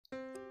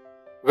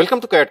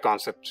Welcome to CAD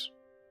Concepts.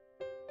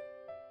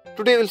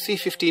 Today we'll see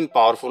 15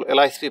 powerful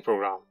Lisp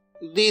programs.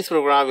 These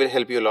programs will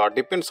help you a lot.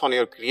 Depends on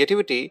your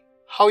creativity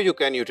how you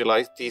can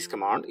utilize these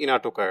commands in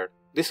AutoCAD.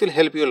 This will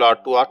help you a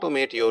lot to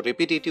automate your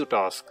repetitive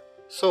tasks.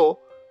 So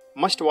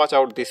must watch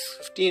out this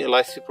 15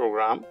 Lisp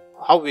program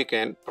how we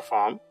can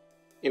perform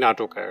in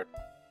AutoCAD.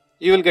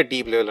 You will get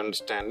deep level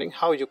understanding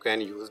how you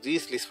can use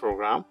these Lisp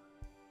program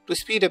to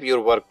speed up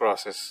your work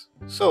process.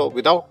 So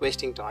without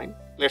wasting time,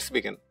 let's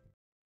begin.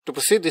 To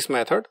proceed this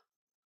method,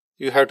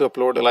 you have to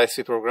upload a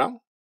Lisp program.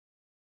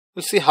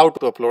 We'll see how to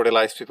upload a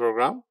Lisp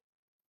program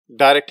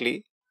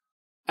directly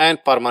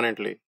and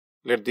permanently.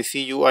 Let the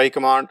CUI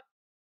command,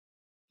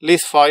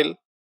 Lisp file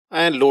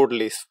and load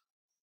Lisp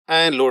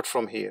and load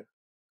from here.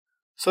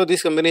 So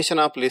this combination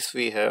of Lisp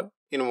we have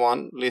in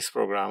one Lisp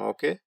program,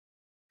 okay.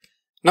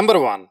 Number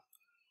 1,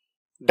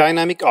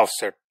 dynamic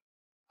offset.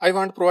 I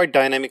want to provide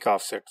dynamic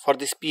offset for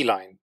this P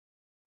line.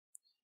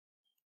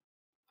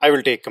 I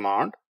will take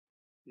command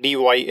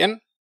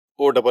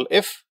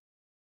dynoff,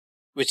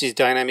 which is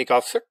dynamic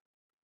offset,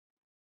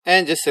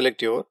 and just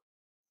select your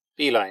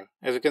P line.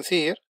 As you can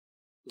see here,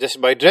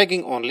 just by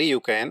dragging only you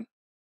can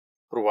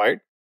provide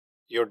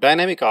your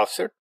dynamic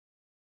offset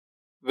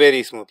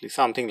very smoothly,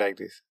 something like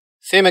this.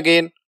 Same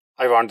again,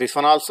 I want this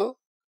one also.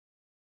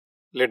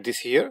 Let this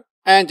here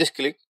and just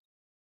click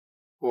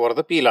over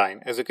the P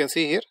line. As you can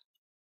see here,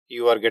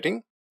 you are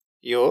getting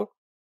your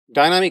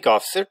dynamic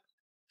offset,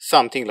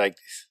 something like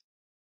this.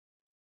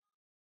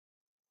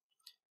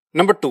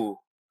 Number 2,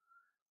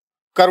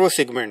 curve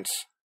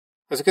segments.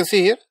 As you can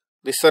see here,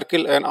 the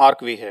circle and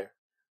arc we have.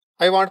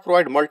 I want to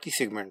provide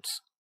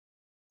multi-segments.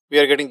 We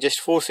are getting just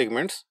 4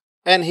 segments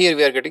and here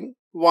we are getting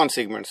 1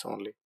 segments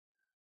only.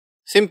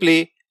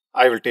 Simply,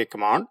 I will take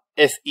command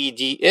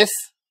segs,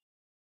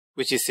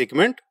 which is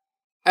segment,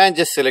 and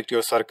just select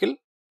your circle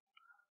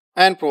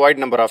and provide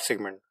number of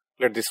segment.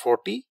 Let this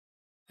 40.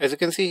 As you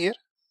can see here,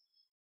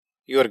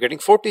 you are getting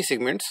 40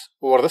 segments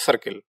over the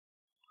circle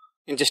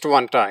in just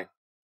one time.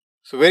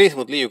 So very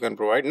smoothly you can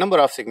provide number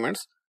of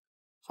segments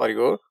for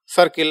your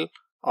circle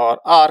or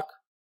arc.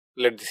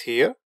 Let this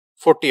here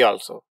 40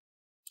 also.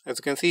 As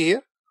you can see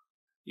here,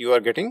 you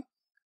are getting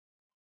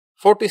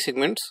 40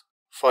 segments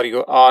for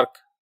your arc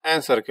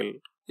and circle.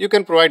 You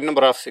can provide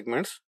number of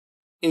segments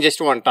in just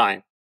one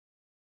time.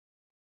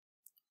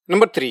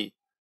 Number 3,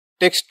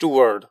 text to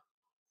word.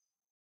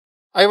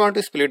 I want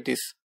to split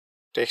this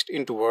text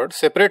into word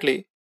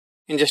separately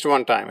in just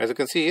one time. As you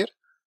can see here,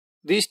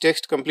 these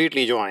text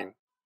completely join.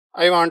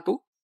 I want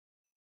to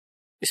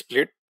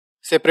split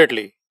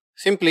separately.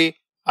 Simply,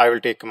 I will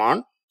take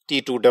command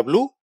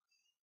T2W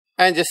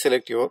and just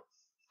select your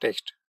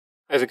text.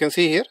 As you can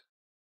see here,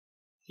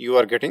 you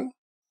are getting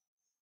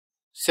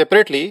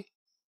separately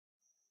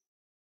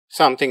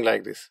something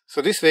like this.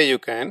 So this way you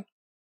can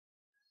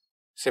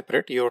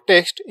separate your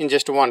text in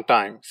just one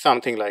time,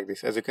 something like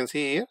this. As you can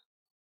see here,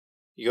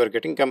 you are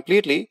getting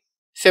completely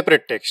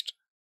separate text.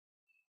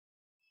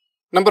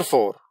 Number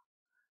 4,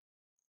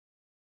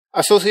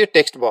 associate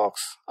text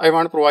box. I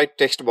want to provide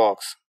text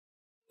box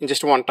in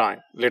just one time.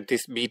 Let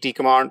this BT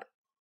command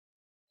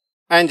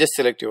and just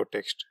select your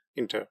text,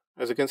 enter.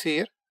 As you can see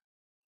here,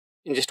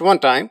 in just one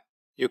time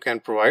you can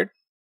provide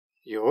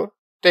your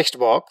text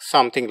box,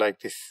 something like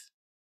this.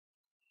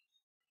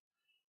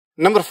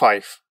 Number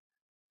 5,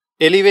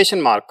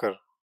 elevation marker.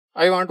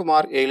 I want to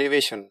mark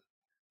elevation,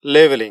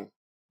 leveling,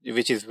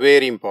 which is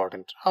very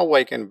important. How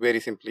I can very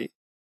simply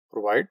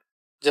provide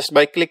just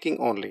by clicking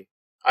only.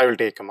 I will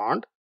take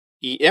command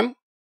EM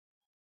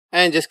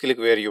and just click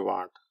where you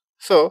want.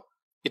 So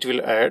it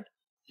will add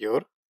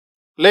your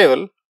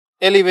level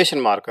elevation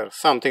marker,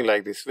 something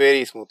like this,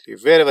 very smoothly.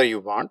 Wherever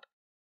you want,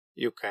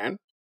 you can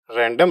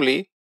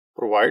randomly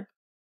provide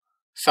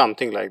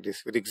something like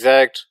this with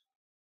exact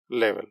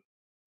level.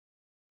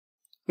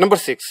 Number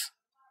 6,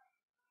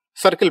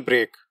 circle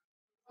break.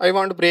 I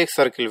want to break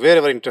circle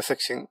wherever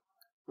intersecting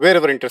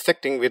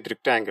with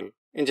rectangle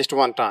in just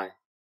one time.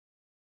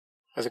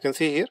 As you can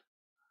see here,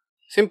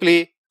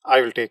 simply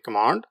I will take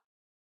command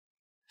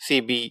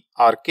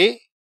CBRK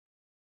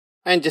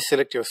and just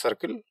select your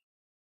circle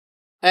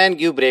and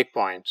give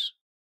breakpoints.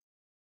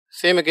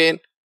 Same again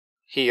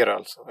here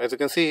also. As you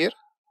can see here,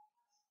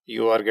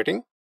 you are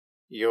getting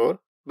your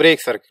break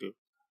circle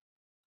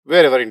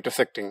wherever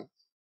intersecting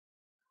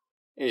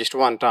in just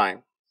one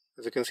time.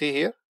 As you can see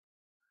here,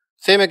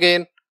 same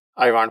again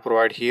I want to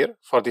provide here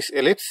for this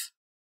ellipse.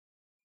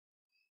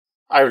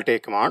 I will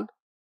take command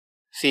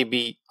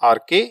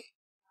CBRK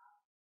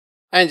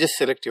and just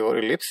select your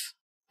ellipse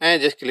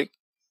and just click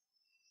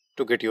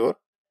to get your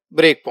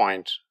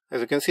breakpoint.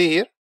 As you can see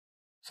here,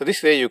 so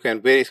this way you can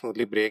very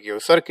smoothly break your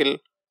circle,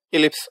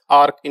 ellipse,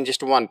 arc in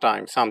just one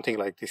time, something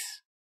like this.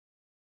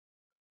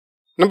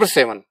 Number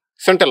 7,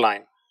 center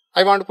line.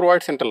 I want to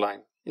provide center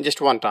line in just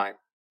one time.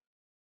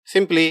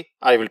 Simply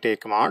I will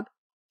take command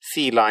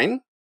C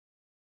line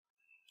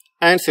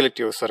and select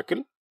your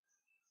circle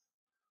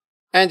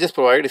and just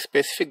provide a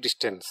specific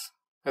distance.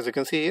 As you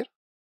can see here,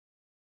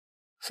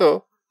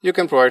 so you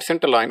can provide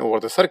center line over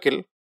the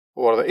circle,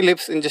 over the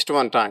ellipse in just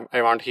one time.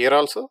 I want here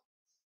also.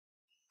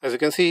 As you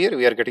can see here,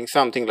 we are getting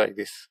something like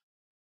this.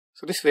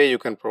 So this way you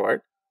can provide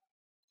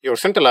your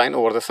center line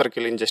over the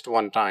circle in just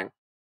one time.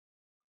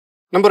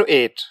 Number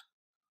 8.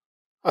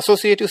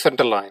 Associative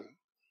center line.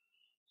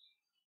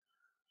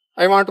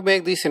 I want to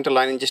make this center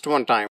line in just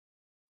one time.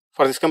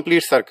 For this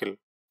complete circle,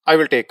 I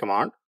will take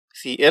command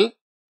CL,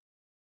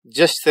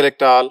 just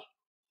select all,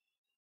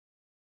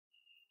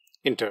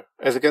 enter.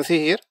 As you can see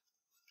here,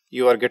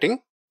 you are getting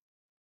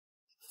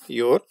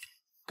your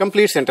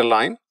complete center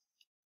line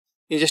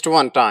in just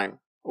one time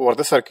over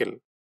the circle.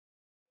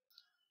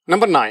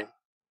 Number 9.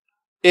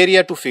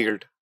 Area to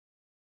field.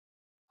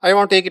 I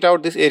want to take it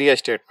out this area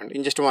statement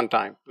in just one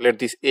time. Let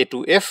this A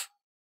to F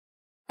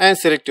and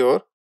select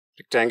your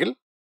rectangle,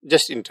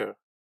 just enter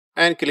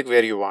and click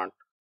where you want.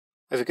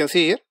 As you can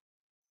see here,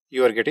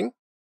 you are getting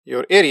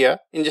your area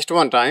in just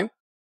one time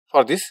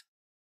for this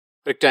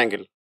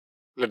rectangle.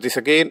 Let this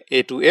again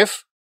A to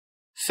F,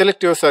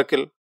 select your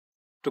circle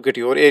to get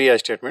your area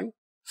statement,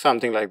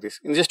 something like this.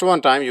 In just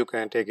one time you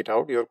can take it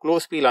out, your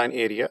close P line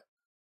area,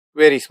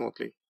 very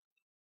smoothly.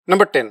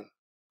 Number 10.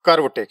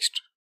 Curve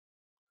text.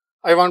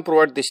 I want to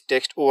provide this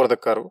text over the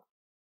curve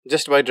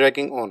just by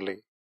dragging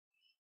only.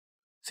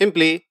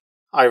 Simply,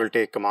 I will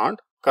take command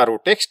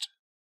curve text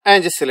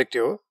and just select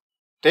your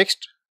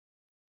text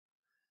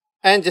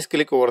and just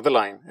click over the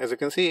line. As you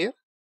can see here,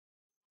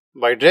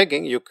 by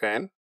dragging you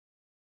can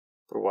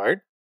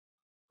provide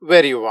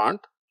where you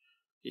want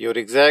your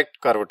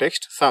exact curve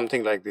text,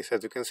 something like this,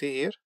 as you can see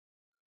here.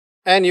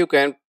 And you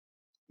can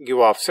give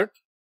offset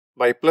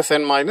by plus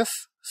and minus,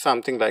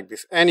 something like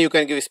this, and you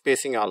can give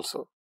spacing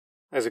also,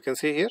 as you can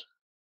see here.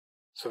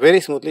 So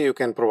very smoothly you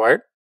can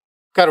provide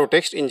curve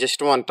text in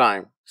just one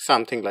time,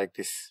 something like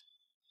this.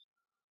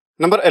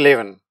 Number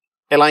 11.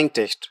 Align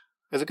text.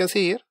 As you can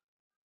see here,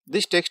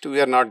 this text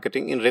we are not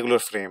getting in regular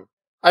frame.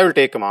 I will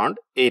take command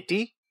AT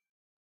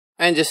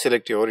and just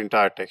select your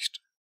entire text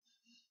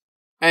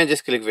and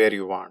just click where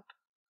you want.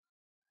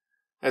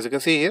 As you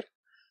can see here,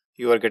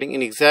 you are getting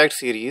in exact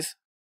series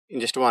in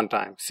just one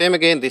time. Same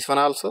again, this one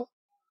also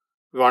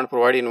we want to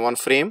provide in one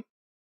frame.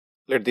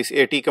 Let this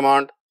AT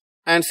command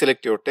and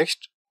select your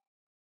text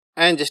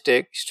and just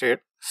take straight,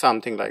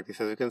 something like this.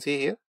 As you can see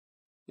here,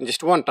 in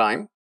just one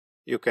time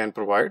you can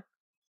provide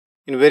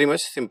in very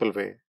much simple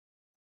way.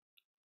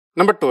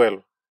 Number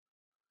 12.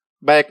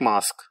 Back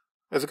mask.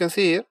 As you can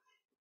see here,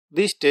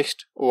 this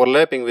text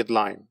overlapping with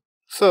line.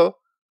 So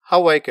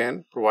how I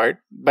can provide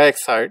back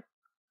side,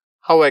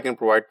 how I can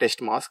provide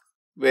text mask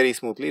very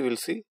smoothly, we'll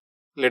see.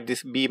 Let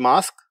this be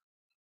mask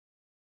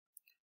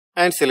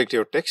and select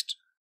your text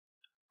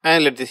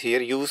and let this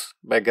here use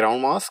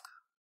background mask.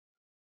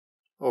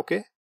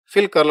 Okay,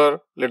 fill color,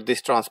 let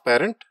this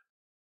transparent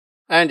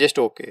and just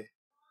OK.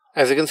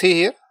 As you can see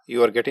here,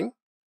 you are getting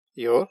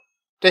your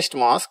text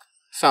mask,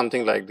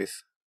 something like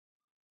this.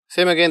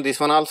 Same again, this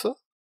one also,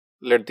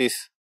 let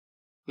this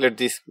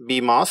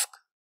be mask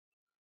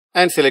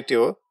and select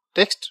your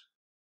text.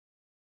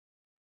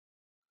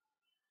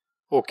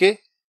 OK.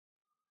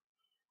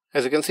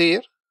 As you can see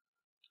here,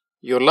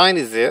 your line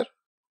is there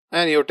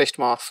and your text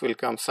mask will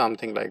come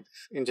something like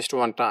this in just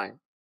one time,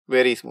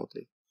 very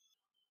smoothly.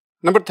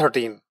 Number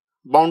 13.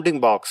 Bounding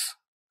box.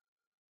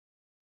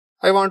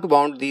 I want to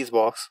bound these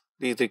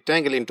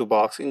rectangle into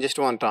box in just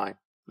one time.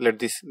 Let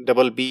this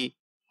double B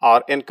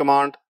or N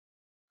command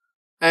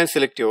and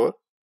select your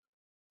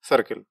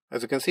circle.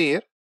 As you can see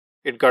here,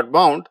 it got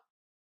bound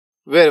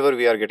wherever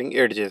we are getting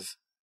edges.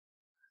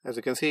 As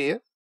you can see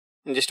here,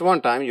 in just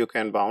one time you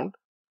can bound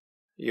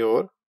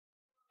your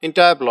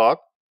entire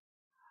block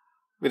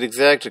with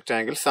exact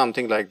rectangle,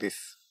 something like this.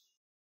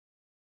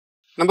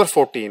 Number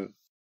 14.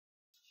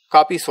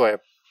 Copy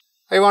swap.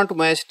 I want to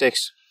match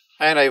text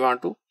and I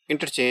want to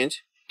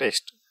interchange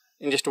text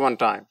in just one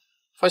time.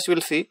 First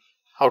we'll see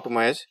how to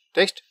match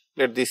text.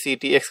 Let the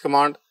CTX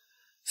command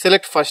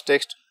select first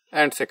text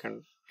and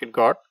second. It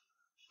got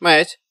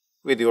match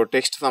with your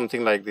text,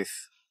 something like this.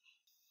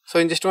 So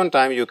in just one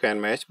time you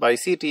can match by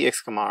CTX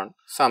command,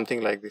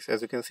 something like this,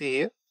 as you can see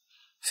here.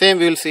 Same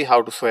we will see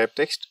how to swap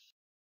text.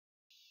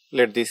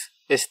 Let this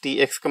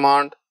STX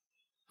command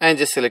and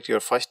just select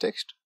your first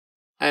text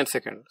and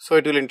second. So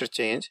it will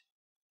interchange,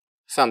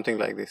 something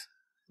like this.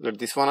 Let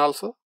this one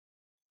also,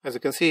 as you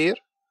can see here,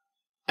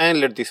 and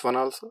let this one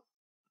also,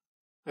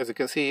 as you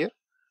can see here.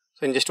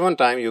 So in just one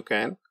time you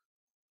can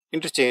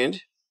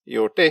interchange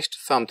your text,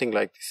 something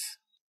like this.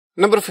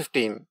 Number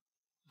 15.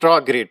 Draw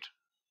grid.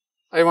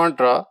 I want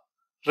to draw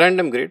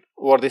random grid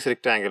over this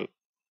rectangle.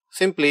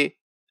 Simply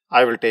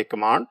I will take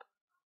command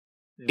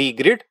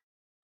dgrid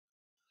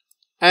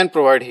and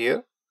provide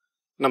here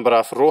number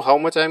of row, how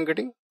much I am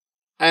getting,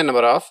 and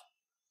number of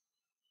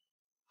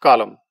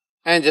column,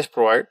 and just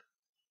provide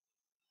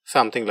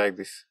something like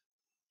this,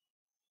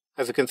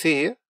 as you can see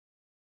here.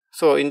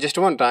 So in just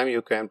one time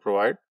you can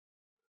provide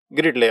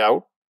grid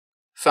layout,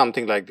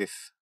 something like this.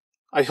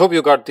 I hope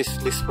you got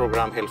this Lisp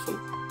program helpful.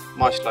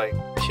 Must like,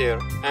 share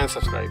and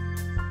subscribe.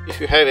 If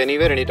you have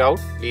anywhere any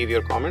doubt, leave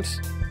your comments.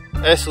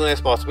 As soon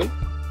as possible,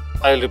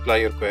 I will reply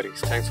your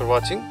queries. Thanks for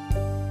watching.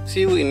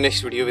 See you in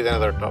next video with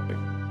another topic.